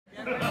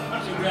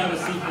grab a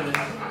seat for this.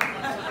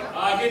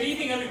 Good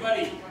evening,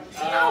 everybody,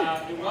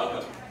 and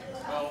welcome.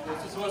 Well,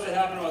 this was supposed to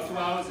happen about 2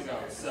 hours ago,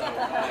 so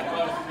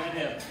welcome to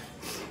him.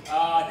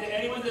 To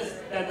anyone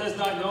that does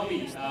not know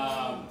me,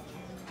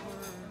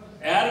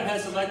 Adam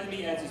has selected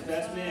me as his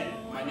best man.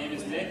 My name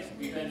is Nick.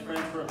 We've been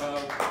friends for about...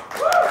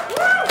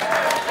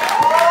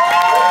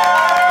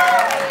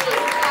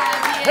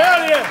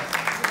 Hell yeah!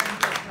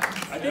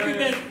 I think we've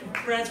been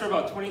friends for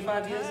about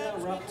 25 years now,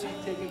 roughly,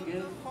 take a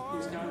give,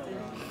 who's counting?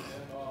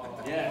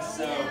 Yes,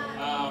 so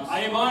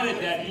I am honored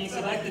that he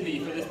selected me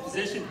for this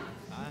position.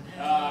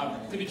 To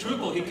be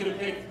truthful, he could have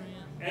picked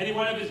any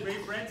one of his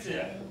great friends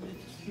here.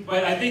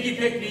 But I think he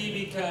picked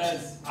me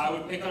because I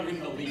would pick on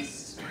him the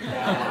least.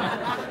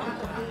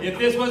 If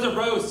this was a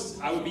roast,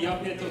 I would be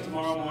up here till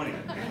tomorrow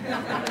morning.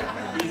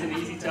 He's an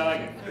easy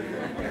target.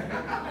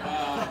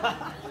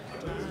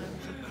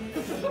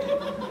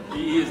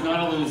 He is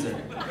not a loser.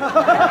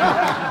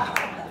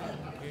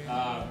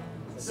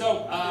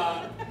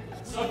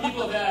 Some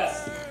people have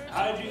asked,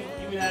 how did you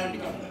and Adam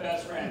become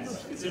best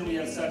friends, considering we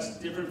have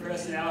such different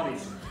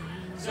personalities?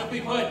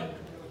 Simply put,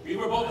 we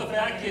were both the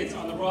fat kids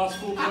on the Ross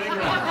School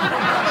playground.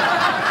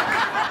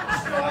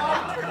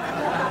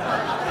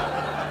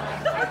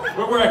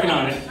 We're working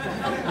on it.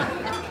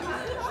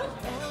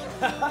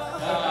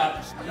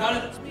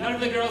 None of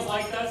the girls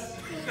liked us.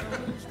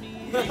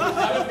 We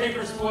never picked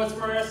for sports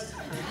first.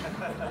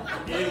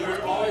 And we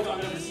were always on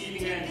the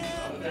receiving end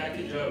of the fat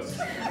kid jokes.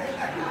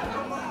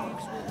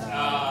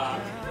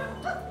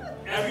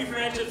 Every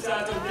friendship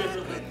starts out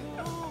differently.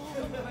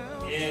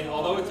 And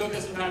although it took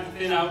us some time to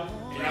thin out,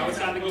 and now it's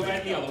time to go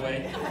back the other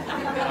way,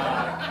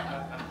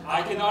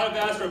 I cannot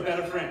have asked for a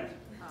better friend.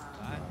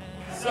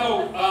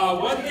 So,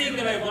 one thing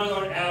that I've learned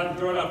about Adam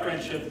throughout our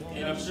friendship,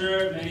 and I'm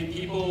sure many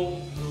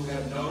people who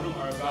have known him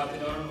or about to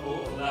know him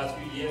over the last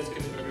few years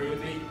can agree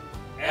with me,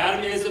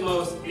 Adam is the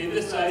most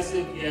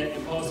indecisive yet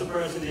impulsive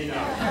person they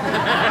know.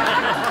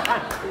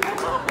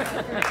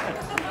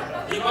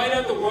 He might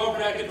have the world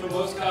record for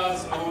most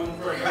cars owned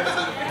for a person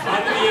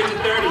under the age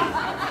of 30.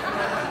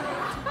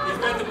 He's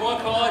been to more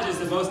colleges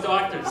than most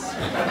doctors.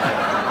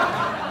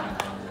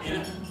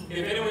 And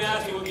if anyone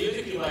asks me what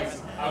music he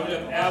likes, I would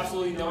have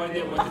absolutely no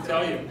idea what to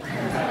tell you.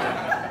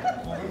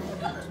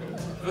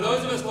 For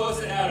those of us close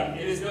to Adam,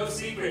 it is no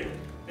secret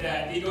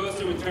that he goes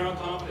through internal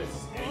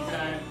conflicts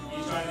anytime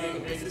he's trying to make a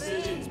big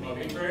decision or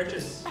big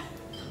purchase.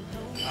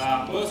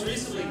 Most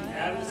recently,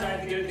 Adam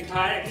decided to get into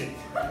kayaking.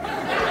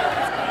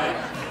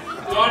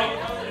 Thought he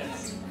know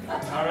this.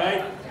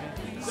 Alright?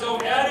 So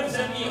Adam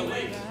sent me a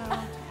link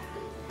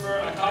for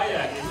a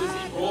kayak. It was the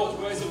Rolls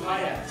Royce of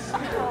kayaks.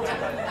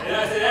 And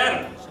I said,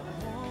 Adam,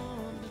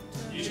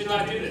 you should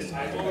not do this.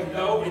 I told him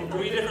no in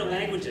 3 different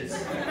languages.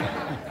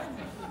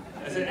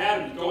 I said,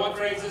 Adam, go on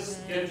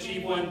Craigslist, get a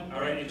cheap one.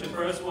 Alright, get your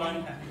first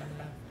one.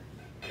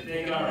 And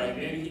thinking, alright,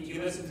 maybe he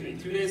listened to me.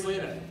 2 days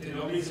later, to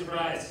nobody's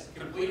surprise,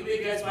 completely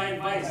against my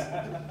advice,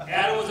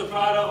 Adam was a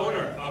proud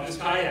owner of this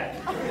kayak.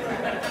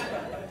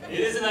 It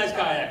is a nice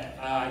kayak.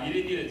 You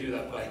didn't need to do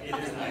that, but it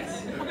is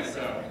nice.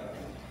 So,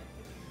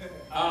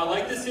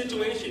 like this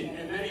situation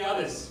and many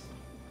others,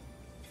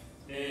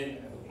 and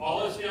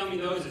all his family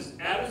knows this,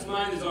 Adam's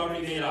mind is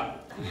already made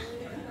up.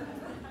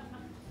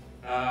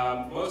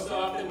 Most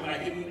often when I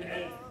give him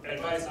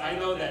advice, I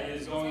know that it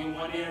is going in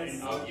one ear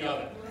and out the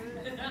other.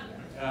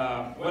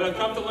 What I've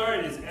come to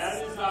learn is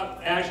Adam is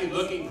not actually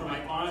looking for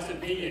my honest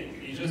opinion.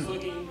 He's just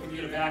looking for me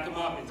to back him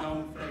up and tell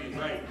him that he's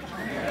right.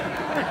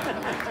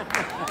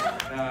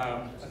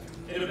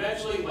 And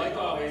eventually, like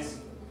always,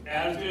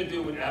 Adam's going to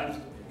do what Adam's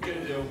going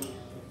to do.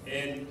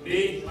 And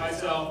me,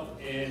 myself,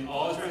 and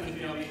all his friends and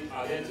family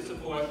are there to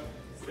support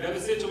whatever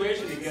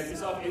situation he gets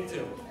himself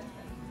into.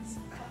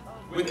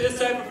 With this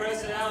type of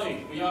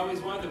personality, we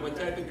always wonder what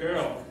type of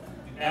girl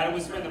Adam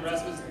would spend the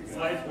rest of his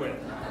life with.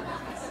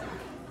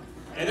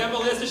 And then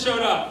Melissa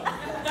showed up.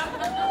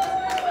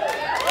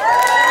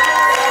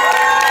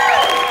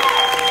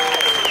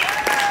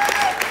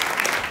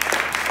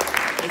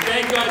 And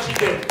thank God she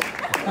did.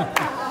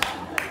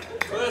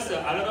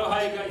 Melissa, I don't know how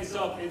you got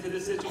yourself into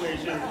this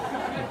situation,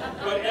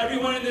 but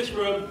everyone in this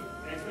room,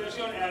 and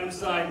especially on Adam's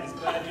side, is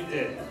glad you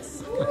did.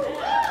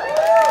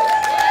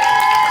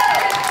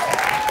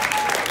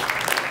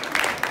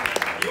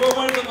 You are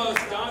one of the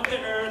most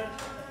down-to-earth,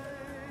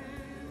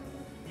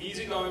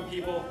 easygoing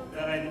people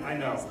that I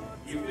know.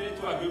 You've been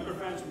into our group of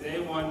friends from day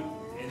one,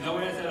 and no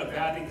one has had a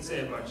bad thing to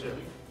say about you.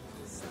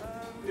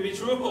 To be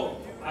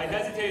truthful, I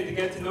hesitated to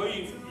get to know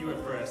you at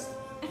first.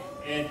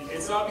 And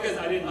it's not because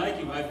I didn't like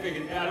you. I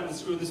figured Adam would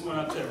screw this one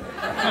up too.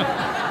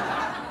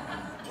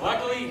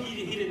 Luckily,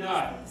 he did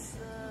not.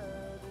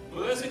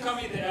 Melissa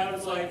coming into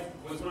Adam's life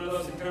was one of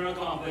those internal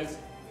conflicts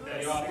that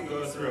he often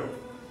goes through.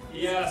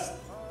 He asked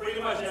pretty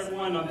much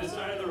everyone on this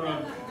side of the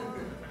room,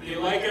 do you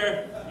like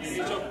her? Do you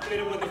think she'll fit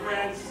in with the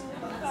friends?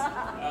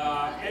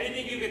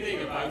 Anything you could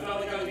think of. I felt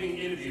like I was being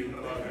interviewed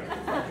about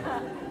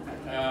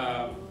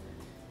her.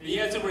 The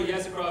answer were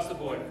yes across the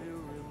board.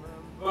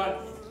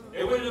 But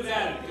it wouldn't have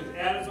mattered because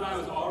Adam's mind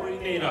was already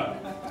made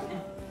up.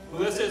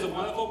 Melissa is a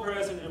wonderful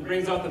person and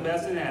brings out the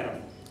best in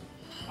Adam.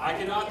 I I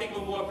cannot think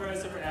of a more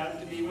person for Adam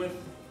to be with.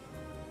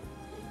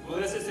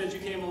 Melissa, since you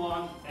came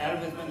along, Adam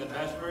has been the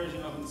best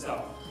version of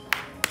himself.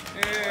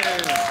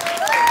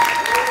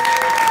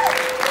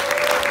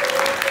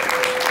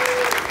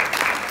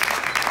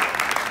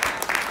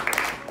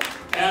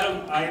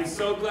 Adam, I am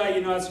so glad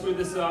you not screwed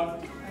this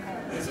up.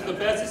 This is the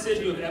best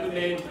decision you've ever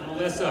made.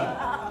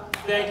 Melissa,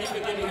 thank you for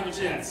giving him a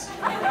chance.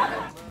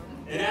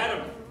 And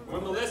Adam,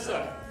 we're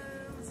Melissa.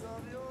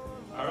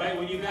 All right,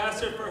 when you've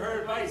asked her for her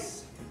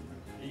advice,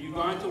 you've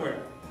gone to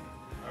her.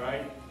 All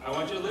right, I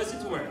want you to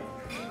listen to her.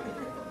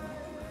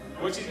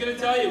 What she's going to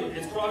tell you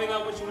is probably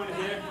not what you want to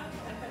hear,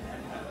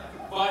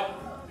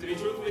 but to be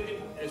truthful with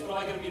you, it's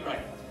probably going to be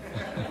right.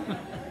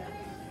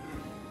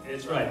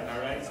 It's right, all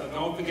right? So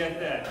don't forget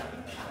that.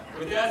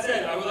 With that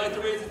said, I would like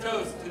to raise a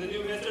toast to the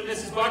new Mr. and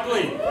Mrs.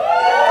 Buckley.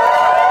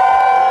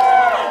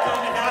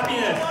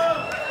 Happiness.